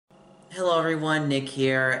Hello everyone, Nick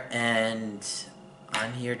here, and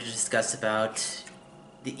I'm here to discuss about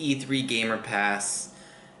the E3 Gamer Pass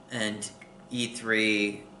and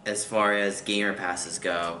E3 as far as Gamer Passes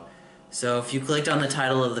go. So if you clicked on the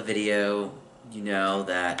title of the video, you know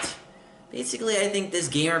that basically I think this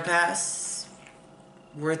Gamer Pass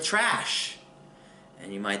worth trash.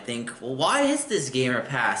 And you might think, well, why is this Gamer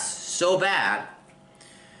Pass so bad?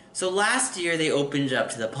 So last year they opened it up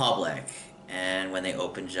to the public, and when they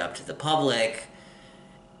opened it up to the public,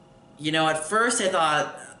 at first I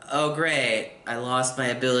thought, oh great, I lost my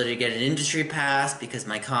ability to get an industry pass because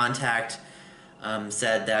my contact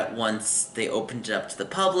said that once they opened it up to the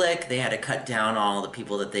public, they had to cut down all the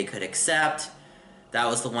people that they could accept. That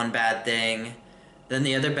was the one bad thing. Then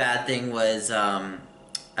the other bad thing was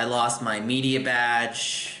I lost my media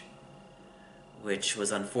badge, which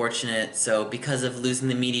was unfortunate. So because of losing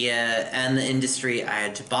the media and the industry, I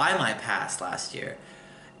had to buy my pass last year.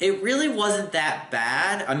 It really wasn't that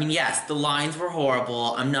bad. I mean, yes, the lines were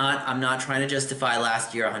horrible. I'm not trying to justify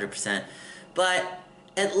last year 100%. But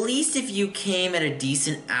at least if you came at a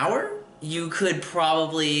decent hour, you could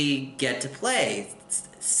probably get to play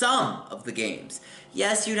some of the games.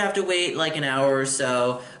 Yes, you'd have to wait like an hour or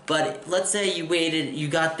so, but let's say you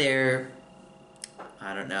got there,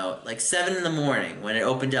 I don't know, like 7 in the morning when it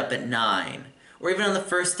opened up at 9. Or even on the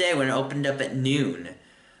first day when it opened up at noon.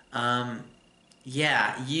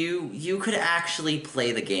 Yeah, you could actually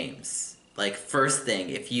play the games. Like, first thing,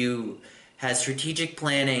 if you had strategic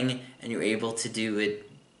planning and you're able to do it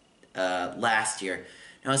last year.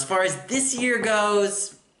 Now, as far as this year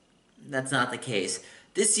goes, that's not the case.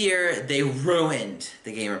 This year, they ruined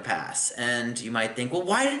the Gamer Pass. And you might think, well,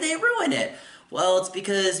 why did they ruin it? Well, it's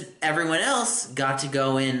because everyone else got to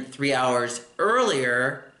go in 3 hours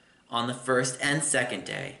earlier on the first and second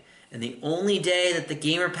day. And the only day that the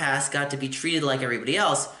Gamer Pass got to be treated like everybody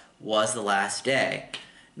else was the last day.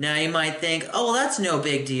 Now you might think, oh, well, that's no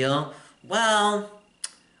big deal. Well,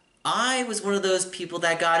 I was one of those people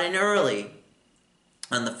that got in early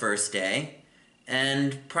on the first day,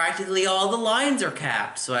 and practically all the lines are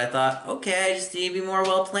capped. So I thought, okay, I just need to be more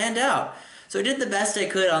well planned out. So I did the best I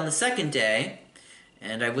could on the second day,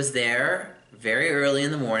 and I was there very early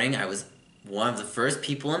in the morning. I was one of the first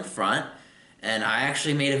people in front, and I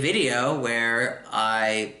actually made a video where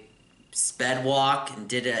I sped walk and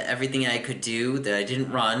did everything I could do that I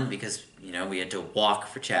didn't run because, we had to walk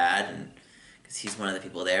for Chad, and because he's one of the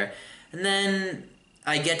people there. And then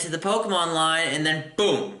I get to the Pokemon line, and then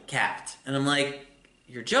boom, capped. And I'm like,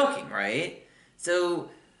 you're joking, right? So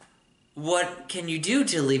what can you do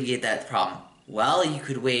to alleviate that problem? Well, you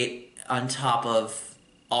could wait on top of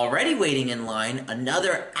already waiting in line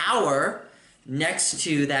another hour next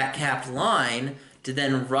to that capped line to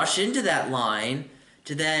then rush into that line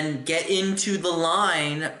to then get into the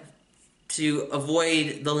line to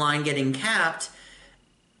avoid the line getting capped.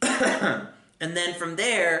 And then from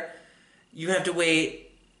there, you have to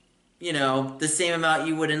wait, the same amount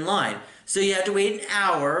you would in line. So you have to wait an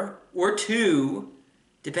hour or two,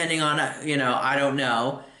 depending on, I don't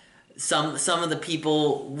know. Some of the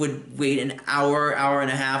people would wait an hour, hour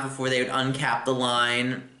and a half before they would uncap the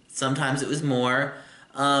line. Sometimes it was more.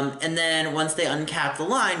 And then once they uncapped the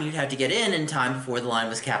line, you'd have to get in time before the line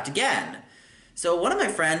was capped again. So one of my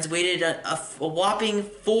friends waited a whopping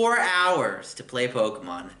 4 hours to play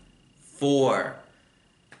Pokemon. 4.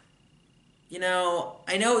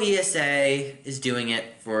 I know ESA is doing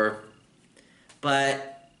it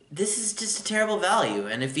but this is just a terrible value.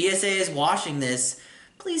 And if ESA is watching this,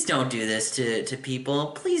 please don't do this to people.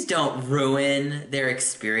 Please don't ruin their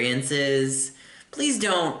experiences. Please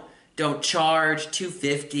don't charge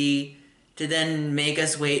 $250 to then make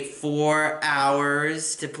us wait 4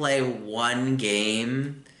 hours to play one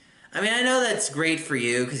game. I mean, I know that's great for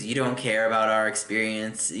you because you don't care about our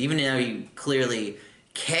experience, even though you clearly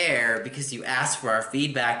care because you asked for our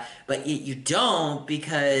feedback, but you don't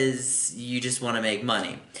because you just want to make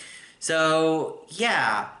money. So,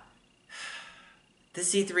 yeah,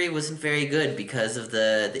 this E3 wasn't very good because of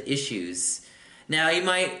the issues. Now, you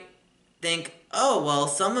might think, oh, well,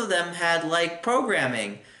 some of them had,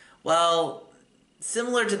 programming. Well,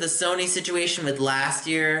 similar to the Sony situation with last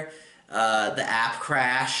year, the app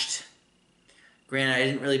crashed. Granted, I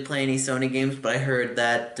didn't really play any Sony games, but I heard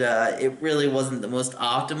that it really wasn't the most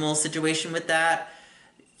optimal situation with that.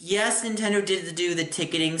 Yes, Nintendo did do the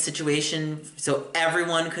ticketing situation, so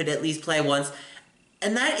everyone could at least play once.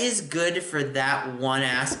 And that is good for that one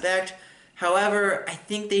aspect. However, I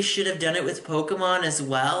think they should have done it with Pokemon as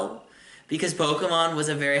well, because Pokemon was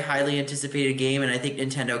a very highly anticipated game, and I think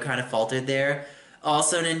Nintendo kind of faltered there.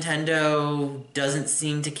 Also, Nintendo doesn't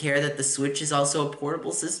seem to care that the Switch is also a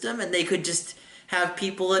portable system, and they could just have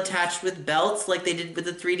people attached with belts like they did with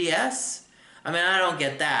the 3DS. I mean, I don't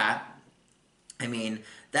get that. I mean,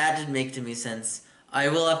 that didn't make to me sense. I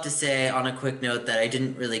will have to say, on a quick note, that I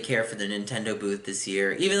didn't really care for the Nintendo booth this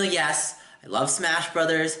year. Even though, yes, I love Smash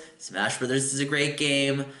Brothers. Smash Brothers is a great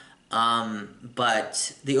game.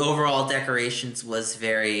 But the overall decorations was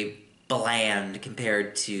very bland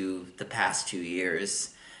compared to the past 2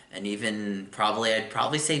 years. And even I'd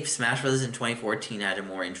probably say Smash Brothers in 2014 had a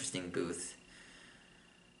more interesting booth.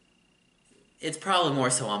 It's probably more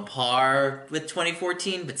so on par with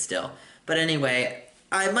 2014, but still. But anyway,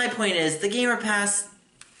 my point is, the Gamer Pass,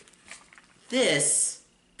 this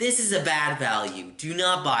is a bad value. Do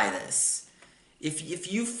not buy this.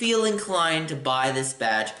 If you feel inclined to buy this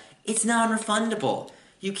badge, it's non-refundable.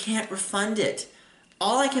 You can't refund it.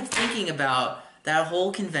 All I kept thinking about that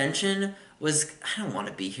whole convention was, I don't want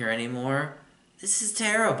to be here anymore. This is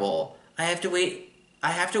terrible. I have to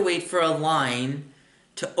wait for a line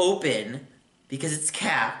to open because it's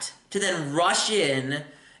capped, to then rush in.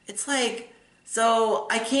 It's like, so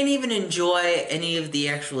I can't even enjoy any of the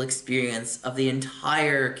actual experience of the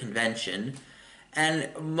entire convention. And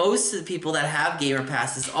most of the people that have Gamer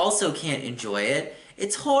Passes also can't enjoy it.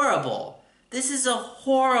 It's horrible. This is a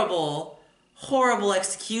horrible, horrible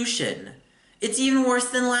execution. It's even worse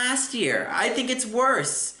than last year. I think it's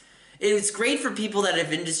worse. It's great for people that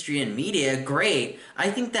have industry and media, great. I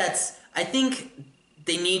think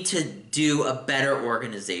they need to do a better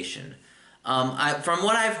organization. From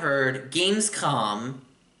what I've heard, Gamescom,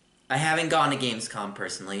 I haven't gone to Gamescom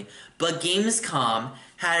personally, but Gamescom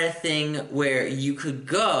had a thing where you could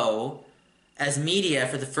go as media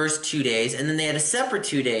for the first 2 days, and then they had a separate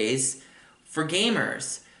 2 days for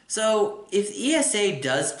gamers. So if ESA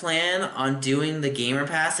does plan on doing the Gamer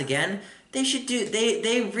Pass again,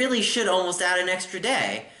 they really should almost add an extra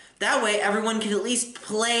day. That way everyone can at least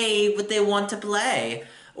play what they want to play,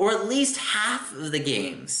 or at least half of the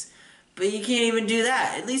games. But you can't even do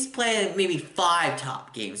that. At least play maybe 5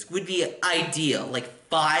 top games would be ideal, like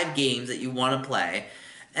 5 games that you want to play.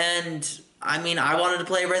 And I mean, I wanted to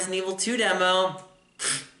play Resident Evil 2 demo.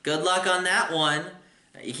 Good luck on that one.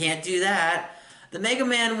 You can't do that. The Mega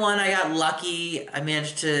Man one, I got lucky. I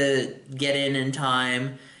managed to get in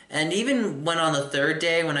time. And even when on the 3rd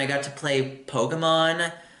day, when I got to play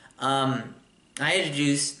Pokemon, I had to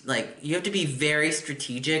do, like, you have to be very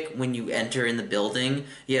strategic when you enter in the building.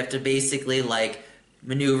 You have to basically, like,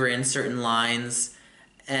 maneuver in certain lines.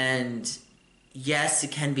 And yes,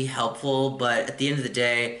 it can be helpful, but at the end of the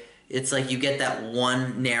day, it's like you get that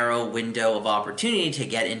one narrow window of opportunity to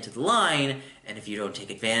get into the line, and if you don't take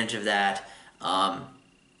advantage of that,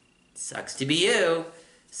 sucks to be you.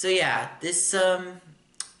 So yeah, this,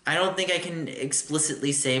 I don't think I can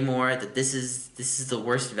explicitly say more that this is the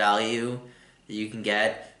worst value that you can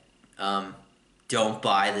get. Don't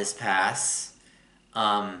buy this pass,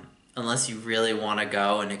 unless you really want to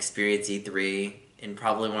go and experience E3 in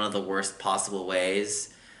probably one of the worst possible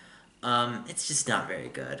ways. It's just not very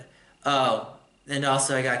good. Oh, and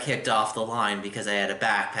also I got kicked off the line because I had a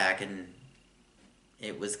backpack, and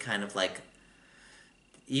it was kind of like,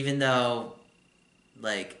 even though,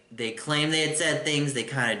 like, they claimed they had said things, they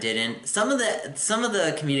kind of didn't. Some of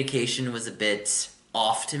the communication was a bit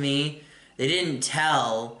off to me. They didn't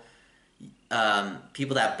tell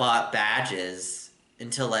people that bought badges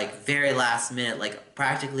until, like, very last minute, like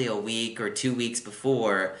practically a week or 2 weeks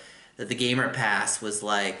before, that the Gamer Pass was,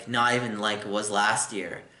 like, not even like it was last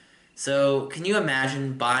year. So can you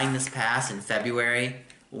imagine buying this pass in February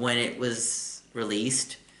when it was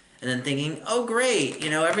released, and then thinking, oh great,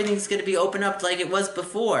 everything's going to be open up like it was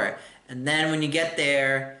before, and then when you get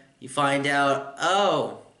there, you find out,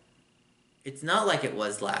 oh, it's not like it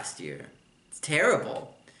was last year. It's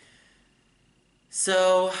terrible.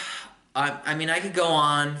 So, I mean, I could go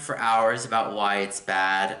on for hours about why it's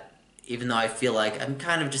bad, even though I feel like I'm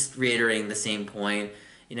kind of just reiterating the same point.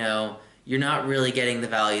 You're not really getting the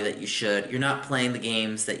value that you should. You're not playing the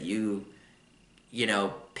games that you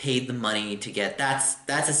paid the money to get.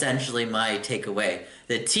 That's essentially my takeaway.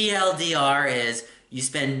 The TLDR is you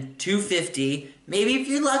spend $250, maybe if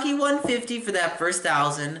you're lucky $150 for that first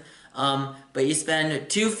 1,000, but you spend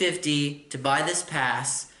 $250 to buy this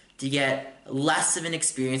pass to get less of an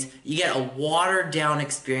experience. You get a watered down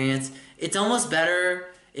experience. It's almost better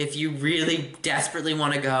if you really desperately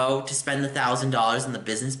want to go to spend the $1,000 on the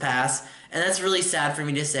business pass. And that's really sad for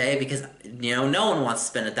me to say because, no one wants to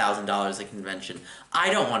spend $1,000 at a convention. I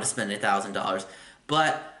don't want to spend $1,000.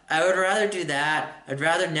 But I would rather do that. I'd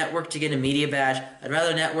rather network to get a media badge. I'd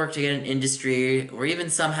rather network to get an industry, or even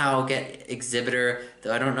somehow get exhibitor,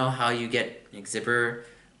 though I don't know how you get an exhibitor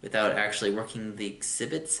without actually working the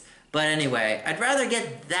exhibits. But anyway, I'd rather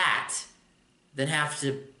get that than have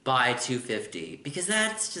to buy 250, because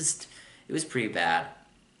that's just, it was pretty bad.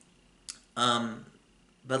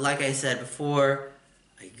 But like I said before,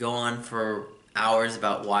 I could go on for hours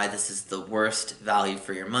about why this is the worst value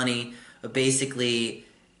for your money. But basically,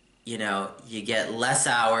 you know, you get less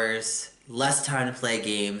hours, less time to play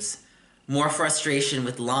games, more frustration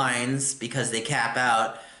with lines because they cap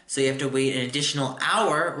out, so you have to wait an additional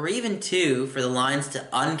hour or even two for the lines to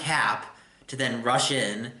uncap to then rush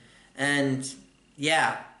in. And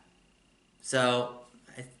yeah, so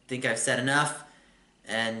I think I've said enough,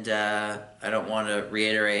 and I don't want to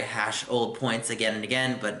reiterate hash old points again and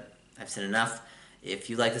again, but I've said enough. If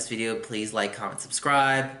you like this video, please like, comment,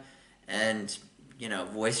 subscribe, and you know,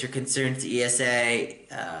 voice your concerns to ESA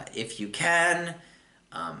if you can.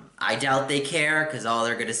 I doubt they care, because all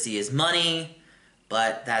they're going to see is money,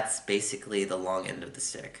 but that's basically the long end of the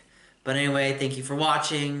stick. But anyway, thank you for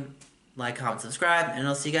watching. Like, comment, subscribe, and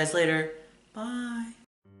I'll see you guys later. Bye.